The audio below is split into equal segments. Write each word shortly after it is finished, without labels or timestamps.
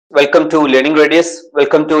Welcome to Learning Radius.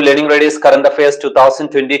 Welcome to Learning Radius Current Affairs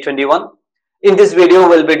 2020-21. In this video,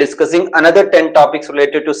 we'll be discussing another 10 topics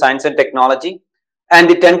related to science and technology. And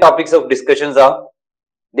the 10 topics of discussions are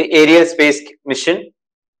the aerial space mission,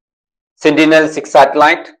 Sentinel-6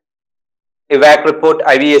 satellite, EVAC report,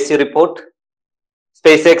 IVAC report,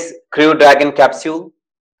 SpaceX Crew Dragon capsule,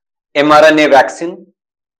 mRNA vaccine,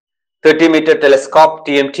 30-meter telescope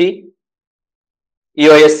TMT,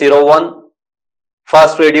 EOS-01,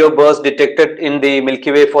 fast radio burst detected in the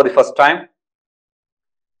Milky Way for the first time,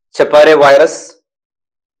 Chapare virus,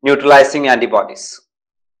 neutralizing antibodies.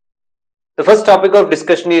 The first topic of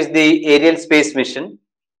discussion is the aerial space mission.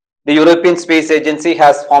 The European Space Agency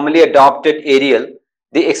has formally adopted Ariel,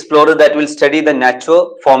 the explorer that will study the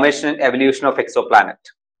natural formation and evolution of exoplanet.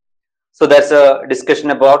 So that's a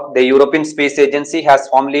discussion about the European Space Agency has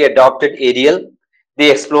formally adopted Ariel, the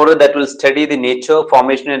explorer that will study the nature,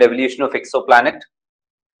 formation and evolution of exoplanet.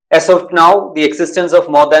 As of now, the existence of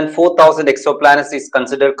more than 4,000 exoplanets is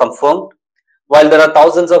considered confirmed, while there are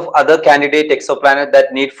thousands of other candidate exoplanets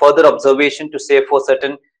that need further observation to say for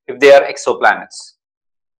certain if they are exoplanets.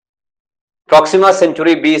 Proxima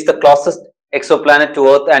Centauri b is the closest exoplanet to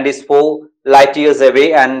Earth and is 4 light years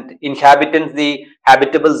away and inhabits the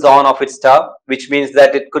habitable zone of its star, which means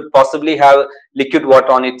that it could possibly have liquid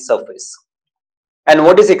water on its surface. And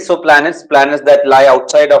what is exoplanets? Planets that lie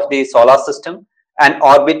outside of the solar system and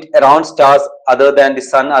orbit around stars other than the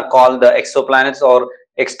sun are called the exoplanets or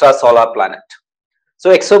extrasolar planet.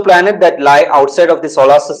 So exoplanet that lie outside of the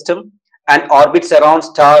solar system and orbits around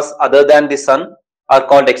stars other than the sun are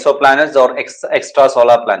called exoplanets or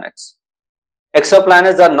extrasolar planets.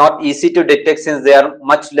 Exoplanets are not easy to detect since they are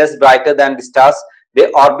much less brighter than the stars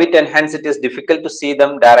they orbit, and hence it is difficult to see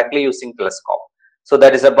them directly using telescope. So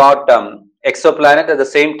that is about exoplanet. At the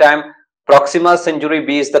same time, Proxima Centauri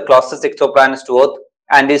b is the closest exoplanet to Earth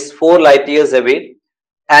and is 4 light years away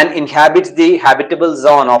and inhabits the habitable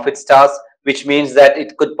zone of its stars, which means that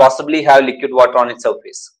it could possibly have liquid water on its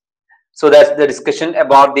surface. So that's the discussion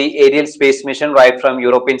about the aerial space mission right from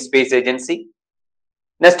European Space Agency.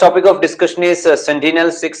 Next topic of discussion is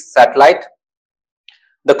Sentinel-6 satellite.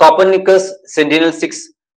 The Copernicus Sentinel-6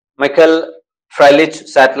 Michael Freilich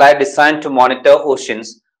satellite designed to monitor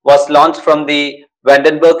oceans was launched from the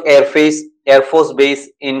Vandenberg Air Force Base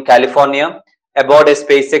in California aboard a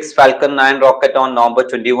SpaceX Falcon 9 rocket on November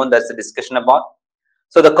 21. That's the discussion about.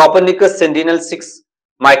 So the Copernicus Sentinel-6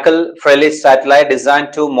 Michael Freilich satellite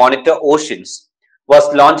designed to monitor oceans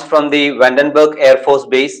was launched from the Vandenberg Air Force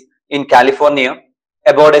Base in California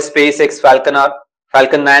aboard a SpaceX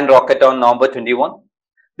Falcon 9 rocket on November 21.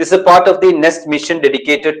 This is a part of the NEST mission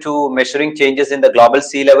dedicated to measuring changes in the global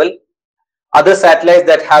sea level. Other satellites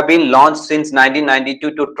that have been launched since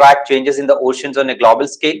 1992 to track changes in the oceans on a global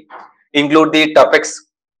scale include the TOPEX,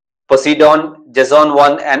 Poseidon,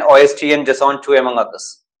 Jason-1 and OSTN Jason-2 among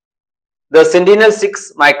others. The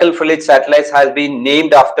Sentinel-6 Michael Freilich satellite has been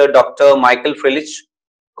named after Dr. Michael Freilich,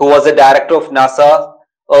 who was the director of NASA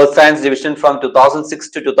Earth Science Division from 2006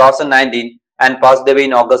 to 2019 and passed away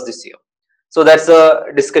in August this year. So that's a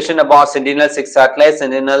discussion about Sentinel-6 satellite.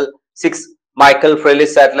 Sentinel-6 Michael Freilich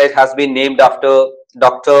satellite has been named after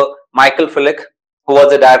Dr. Michael Freilich, who was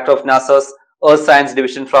the director of NASA's Earth Science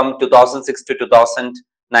Division from 2006 to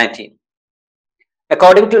 2019.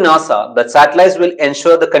 According to NASA, the satellites will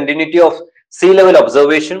ensure the continuity of sea level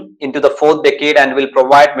observation into the 4th decade and will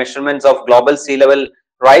provide measurements of global sea level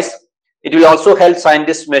rise. It will also help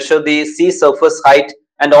scientists measure the sea surface height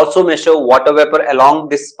and also measure water vapor along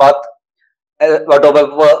this path,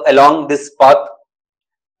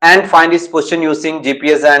 and find its position using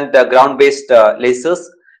GPS and ground-based lasers.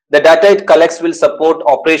 The data it collects will support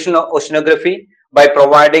operational oceanography by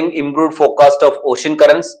providing improved forecast of ocean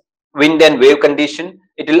currents, wind and wave condition.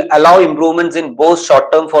 It will allow improvements in both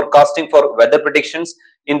short-term forecasting for weather predictions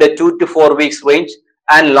in the 2 to 4 weeks range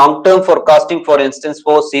and long-term forecasting, for instance,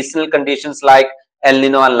 for seasonal conditions like El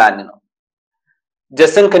Nino and La Nino.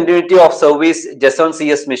 Jason Continuity of Service Jason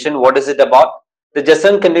CS mission, what is it about? The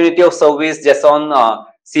Jason Continuity of Service Jason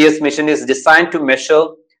CS mission is designed to measure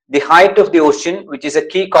the height of the ocean, which is a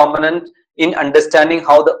key component in understanding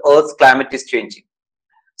how the Earth's climate is changing.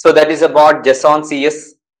 So that is about Jason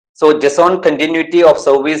CS. So Jason Continuity of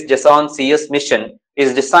Service Jason CS mission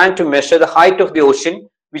is designed to measure the height of the ocean,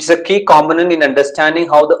 which is a key component in understanding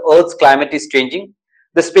how the Earth's climate is changing.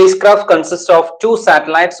 The spacecraft consists of 2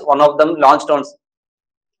 satellites, one of them launched on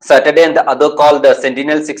Saturday and the other called the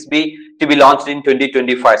Sentinel-6B to be launched in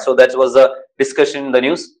 2025. So that was a discussion in the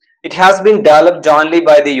news. It has been developed jointly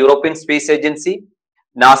by the European Space Agency,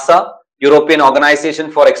 NASA, European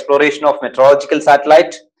Organization for Exploration of Meteorological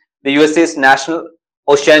Satellite, the USA's National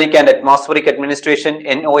Oceanic and Atmospheric Administration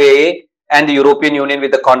 (NOAA) and the European Union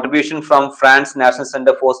with the contribution from France National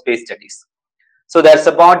Center for Space Studies. So that's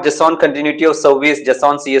about JSON Continuity of Service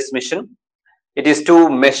JSON CS mission. It is to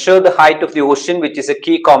measure the height of the ocean, which is a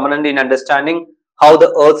key component in understanding how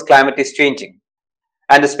the Earth's climate is changing.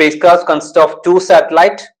 And the spacecraft consists of 2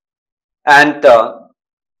 satellites, and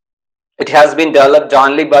it has been developed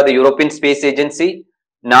jointly by the European Space Agency,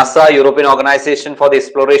 NASA, European Organization for the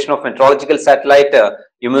Exploration of Meteorological Satellite,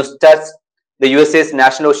 UPSC, the USA's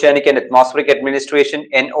National Oceanic and Atmospheric Administration,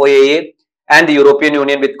 NOAA, and the European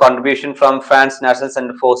Union with contribution from France National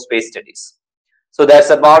Center for Space Studies. So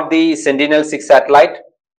that's about the Sentinel-6 satellite.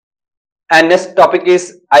 And next topic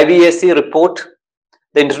is IVAC report.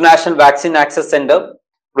 The International Vaccine Access Center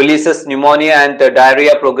releases pneumonia and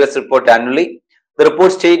diarrhea progress report annually. The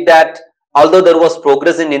report states that although there was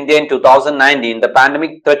progress in India in 2019, the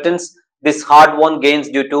pandemic threatens this hard-won gains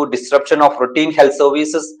due to disruption of routine health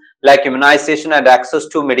services like immunization and access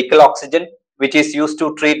to medical oxygen, which is used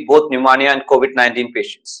to treat both pneumonia and COVID-19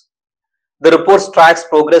 patients. The report tracks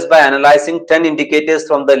progress by analyzing 10 indicators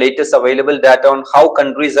from the latest available data on how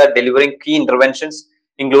countries are delivering key interventions,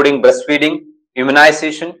 including breastfeeding,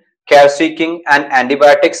 immunization, care seeking, and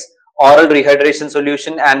antibiotics, oral rehydration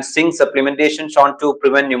solution, and zinc supplementation shown to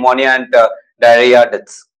prevent pneumonia and diarrhea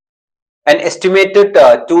deaths. An estimated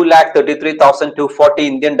 2,33,240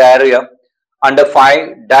 Indian diarrhea under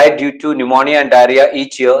 5 died due to pneumonia and diarrhea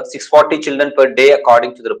each year, 640 children per day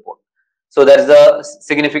according to the report. So that is the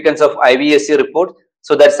significance of IVAC report.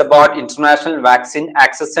 So that's about International Vaccine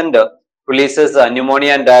Access Center releases a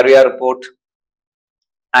pneumonia and diarrhea report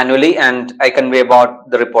annually, and I convey about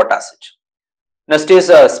the report as such. Next is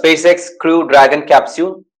SpaceX Crew Dragon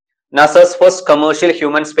capsule, NASA's first commercial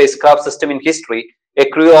human spacecraft system in history. A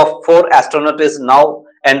crew of 4 astronauts is now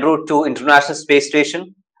en route to International Space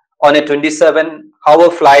Station on a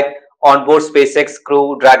 27-hour flight on board SpaceX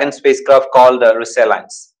Crew Dragon spacecraft called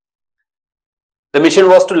Resilience. The mission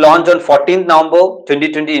was to launch on 14th November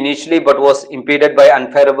 2020 initially, but was impeded by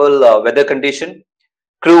unfavorable weather condition.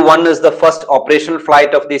 Crew 1 is the first operational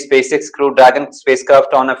flight of the SpaceX Crew Dragon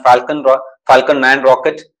spacecraft on a Falcon 9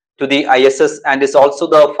 rocket to the ISS, and is also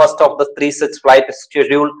the first of the 3 such flights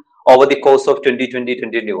scheduled over the course of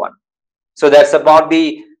 2020-2021. So that's about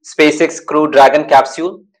the SpaceX Crew Dragon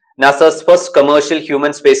capsule, NASA's first commercial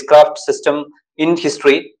human spacecraft system in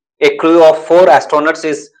history. A crew of 4 astronauts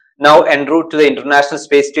is now en route to the International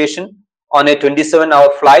Space Station on a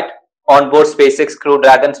 27-hour flight on board SpaceX Crew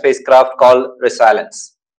Dragon spacecraft called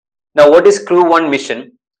Resilience. Now, what is Crew 1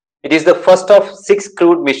 mission? It is the first of 6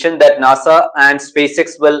 crewed missions that NASA and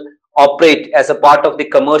SpaceX will operate as a part of the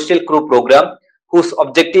commercial crew program, whose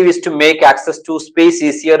objective is to make access to space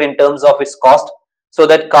easier in terms of its cost, so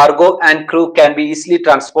that cargo and crew can be easily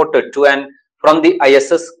transported to and from the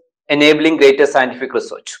ISS, enabling greater scientific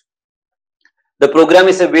research. The program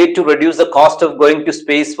is a way to reduce the cost of going to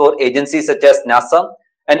space for agencies such as NASA,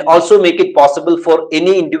 and also make it possible for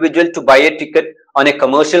any individual to buy a ticket on a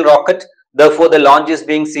commercial rocket. Therefore, the launch is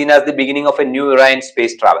being seen as the beginning of a new era in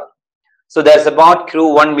space travel. So that's about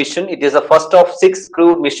Crew 1 mission. It is the first of 6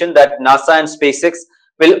 crewed missions that NASA and SpaceX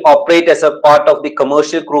will operate as a part of the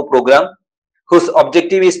commercial crew program, whose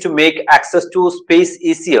objective is to make access to space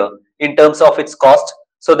easier in terms of its cost,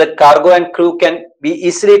 so that cargo and crew can be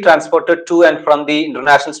easily transported to and from the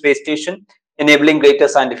International Space Station, enabling greater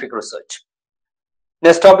scientific research.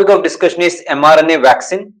 Next topic of discussion is mRNA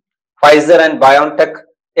vaccine. Pfizer and BioNTech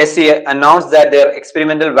SE announced that their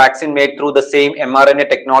experimental vaccine made through the same mRNA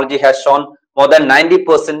technology has shown more than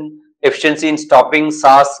 90% efficiency in stopping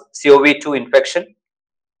SARS-CoV-2 infection.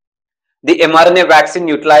 The mRNA vaccine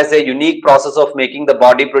utilizes a unique process of making the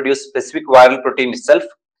body produce specific viral protein itself.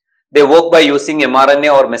 They work by using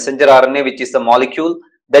mRNA or messenger RNA, which is the molecule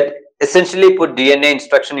that essentially put DNA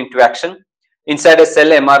instruction into action. Inside a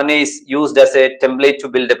cell, mRNA is used as a template to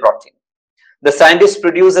build a protein. The scientists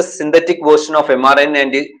produce a synthetic version of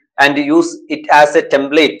mRNA and use it as a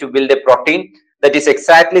template to build a protein that is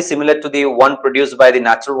exactly similar to the one produced by the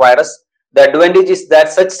natural virus. The advantage is that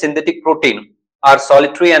such synthetic protein are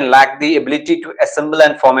solitary and lack the ability to assemble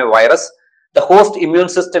and form a virus. The host immune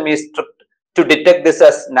system is to detect this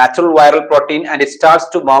as natural viral protein, and it starts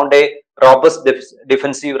to mount a robust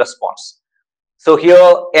defensive response. So here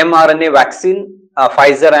mRNA vaccine,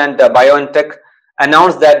 Pfizer and BioNTech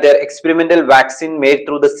announced that their experimental vaccine made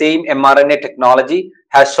through the same mRNA technology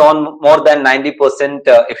has shown more than 90%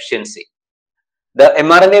 efficiency. The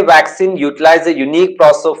mRNA vaccine utilizes a unique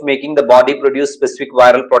process of making the body produce specific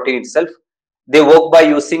viral protein itself. They work by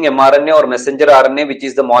using mRNA or messenger RNA, which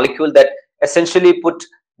is the molecule that essentially put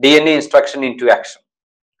DNA instruction into action.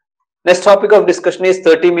 Next topic of discussion is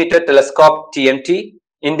 30-meter telescope TMT.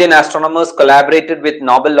 Indian astronomers collaborated with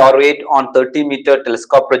Nobel laureate on 30-meter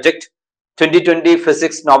telescope project. 2020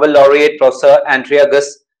 physics Nobel laureate Professor Andrea Ghez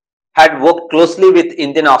had worked closely with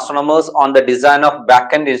Indian astronomers on the design of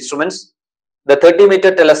back-end instruments. The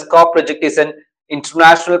 30-meter telescope project is an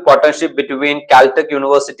international partnership between Caltech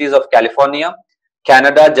Universities of California,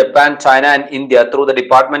 Canada, Japan, China and India through the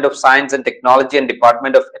Department of Science and Technology and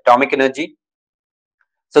Department of Atomic Energy.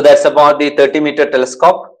 So that's about the 30-meter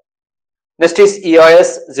telescope. Next is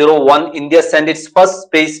EOS-01. India sent its first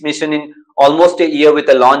space mission in almost a year with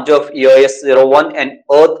the launch of EOS-01, an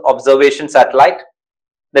Earth observation satellite.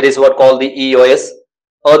 That is what called the EOS,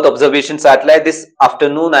 Earth observation satellite. This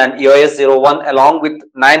afternoon, and EOS-01 along with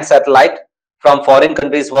 9 satellites from foreign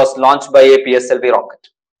countries was launched by a PSLV rocket.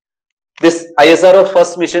 This ISRO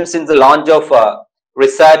first mission since the launch of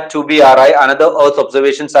RISAT-2B-RI, another Earth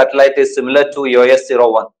observation satellite, is similar to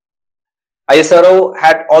EOS-01. ISRO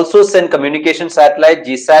had also sent communication satellite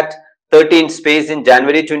GSAT-30 in space in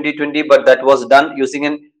January 2020, but that was done using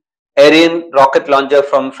an Ariane rocket launcher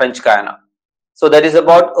from French Guiana. So that is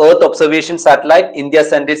about Earth observation satellite. India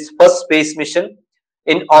sent its first space mission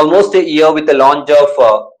in almost a year with the launch of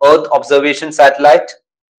Earth observation satellite.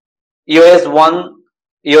 EOS-01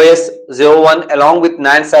 along with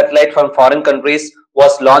 9 satellites from foreign countries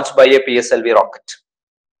was launched by a PSLV rocket.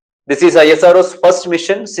 This is ISRO's first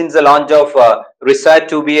mission since the launch of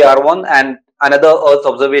RISAT-2B-R1 and another Earth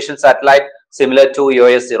observation satellite similar to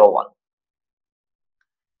EOS-01.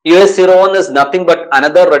 EOS-01 is nothing but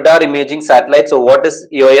another radar imaging satellite. So what is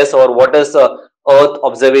EOS, or what is Earth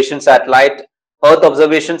observation satellite? Earth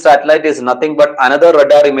observation satellite is nothing but another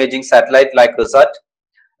radar imaging satellite like RISAT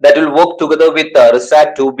that will work together with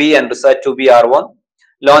RISAT-2B and RISAT-2B-R1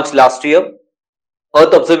 launched last year.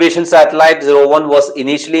 Earth observation satellite 01 was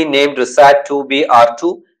initially named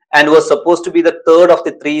RISAT-2B-R2 and was supposed to be the third of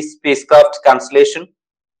the 3 spacecraft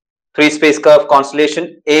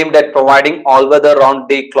constellation aimed at providing all-weather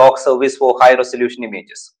round-the-clock service for high-resolution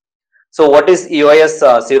images. So what is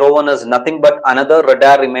EOS-01 is nothing but another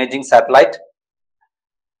radar imaging satellite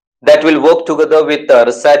that will work together with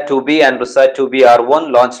RISAT-2B and RISAT-2B-R1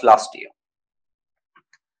 launched last year.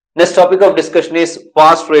 Next topic of discussion is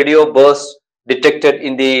fast radio burst detected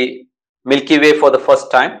in the Milky Way for the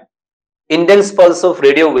first time. Intense pulse of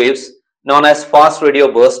radio waves known as fast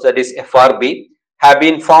radio burst, that is FRB, have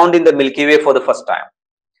been found in the Milky Way for the first time.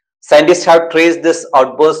 Scientists have traced this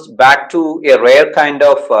outburst back to a rare kind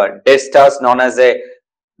of dead stars known as a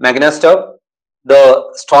magnetar,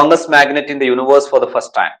 the strongest magnet in the universe, for the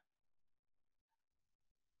first time.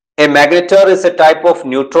 A magnetar is a type of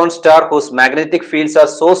neutron star whose magnetic fields are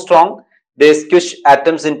so strong they squish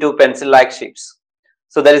atoms into pencil-like shapes.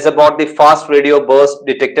 So that is about the fast radio burst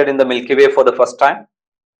detected in the Milky Way for the first time.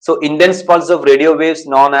 So intense pulse of radio waves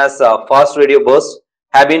known as fast radio bursts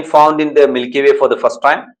have been found in the Milky Way for the first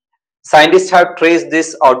time. Scientists have traced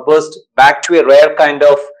this outburst back to a rare kind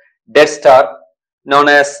of dead star known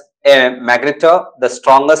as a magnetar, the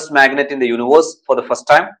strongest magnet in the universe, for the first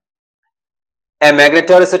time. A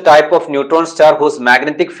magnetar is a type of neutron star whose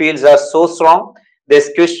magnetic fields are so strong they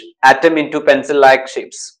squish atom into pencil-like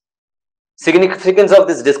shapes. Significance of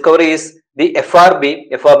this discovery is the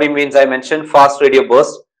FRB. FRB means, I mentioned, fast radio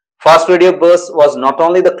burst. Fast radio burst was not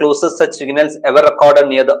only the closest such signals ever recorded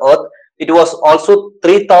near the Earth, it was also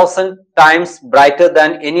 3000 times brighter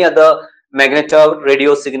than any other magnetar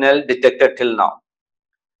radio signal detected till now.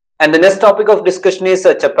 And the next topic of discussion is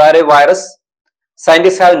Chapare virus.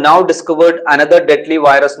 Scientists have now discovered another deadly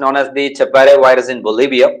virus known as the Chapare virus in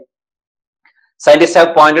Bolivia. Scientists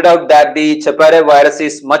have pointed out that the Chapare virus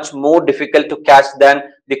is much more difficult to catch than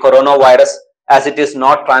the coronavirus, as it is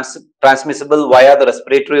not transmissible via the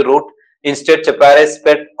respiratory route. Instead, Chapare is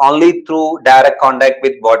spread only through direct contact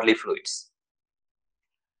with bodily fluids.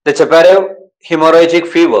 The Chapare hemorrhagic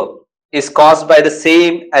fever is caused by the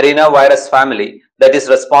same arenavirus family that is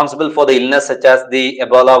responsible for the illness such as the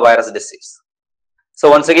Ebola virus disease. So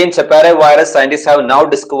once again, Chapare virus, scientists have now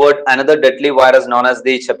discovered another deadly virus known as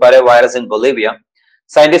the Chapare virus in Bolivia.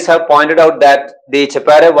 Scientists have pointed out that the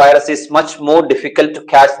Chapare virus is much more difficult to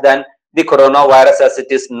catch than the coronavirus, as it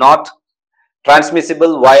is not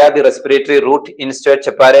transmissible via the respiratory route. Instead,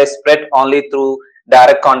 Chapare is spread only through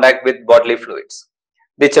direct contact with bodily fluids.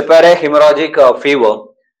 The Chapare hemorrhagic fever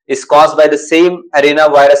is caused by the same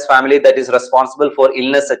arenavirus family that is responsible for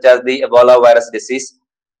illness such as the Ebola virus disease.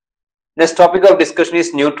 Next topic of discussion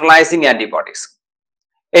is neutralizing antibodies.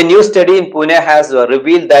 A new study in Pune has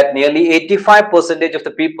revealed that nearly 85% of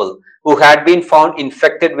the people who had been found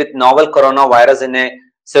infected with novel coronavirus in a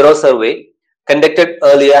sero survey conducted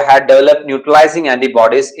earlier had developed neutralizing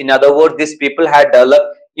antibodies. In other words, these people had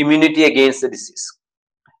developed immunity against the disease.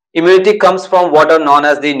 Immunity comes from what are known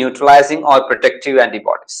as the neutralizing or protective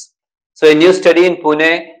antibodies. So a new study in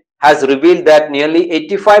Pune has revealed that nearly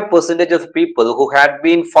 85% of people who had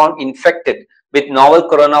been found infected with novel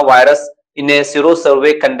coronavirus in a sero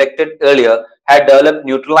survey conducted earlier had developed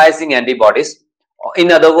neutralizing antibodies.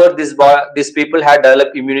 In other words, these people had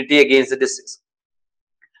developed immunity against the disease.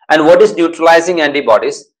 And what is neutralizing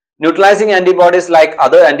antibodies? Neutralizing antibodies, like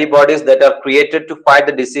other antibodies that are created to fight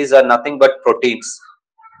the disease, are nothing but proteins.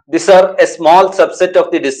 These are a small subset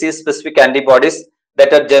of the disease specific antibodies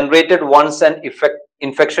that are generated once an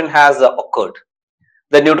infection has occurred.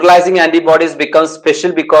 The neutralizing antibodies become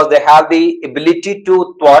special because they have the ability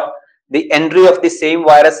to thwart the entry of the same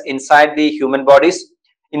virus inside the human bodies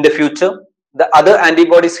in the future. The other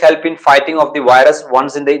antibodies help in fighting of the virus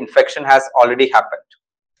once the infection has already happened.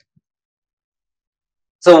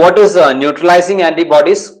 So what is neutralizing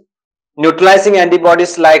antibodies? Neutralizing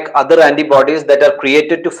antibodies, like other antibodies that are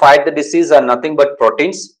created to fight the disease, are nothing but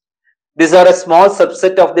proteins. These are a small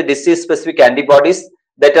subset of the disease specific antibodies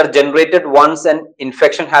that are generated once an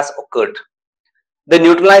infection has occurred. The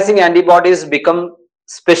neutralizing antibodies become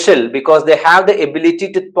special because they have the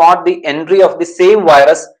ability to thwart the entry of the same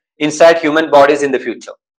virus inside human bodies in the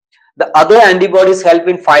future. The other antibodies help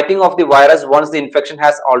in fighting of the virus once the infection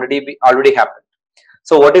has already happened.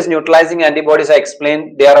 So what is neutralizing antibodies? I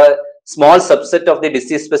explained they are a small subset of the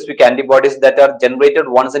disease specific antibodies that are generated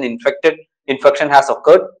once an infection has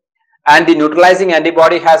occurred, and the neutralizing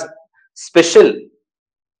antibody has special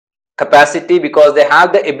capacity because they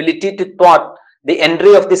have the ability to thwart the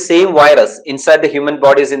entry of the same virus inside the human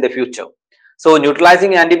bodies in the future. So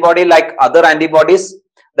neutralizing antibody, like other antibodies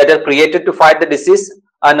that are created to fight the disease,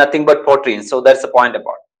 are nothing but proteins. So that's the point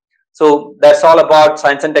about it. So that's all about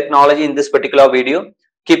science and technology in this particular video.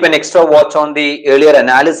 Keep an extra watch on the earlier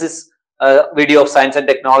analysis video of science and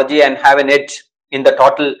technology and have an edge in the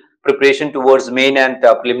total preparation towards main and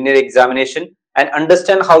preliminary examination, and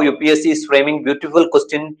understand how UPSC is framing beautiful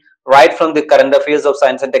question right from the current affairs of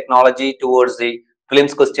science and technology towards the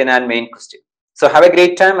prelims question and main question. So have a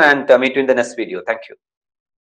great time, and meet you in the next video. Thank you.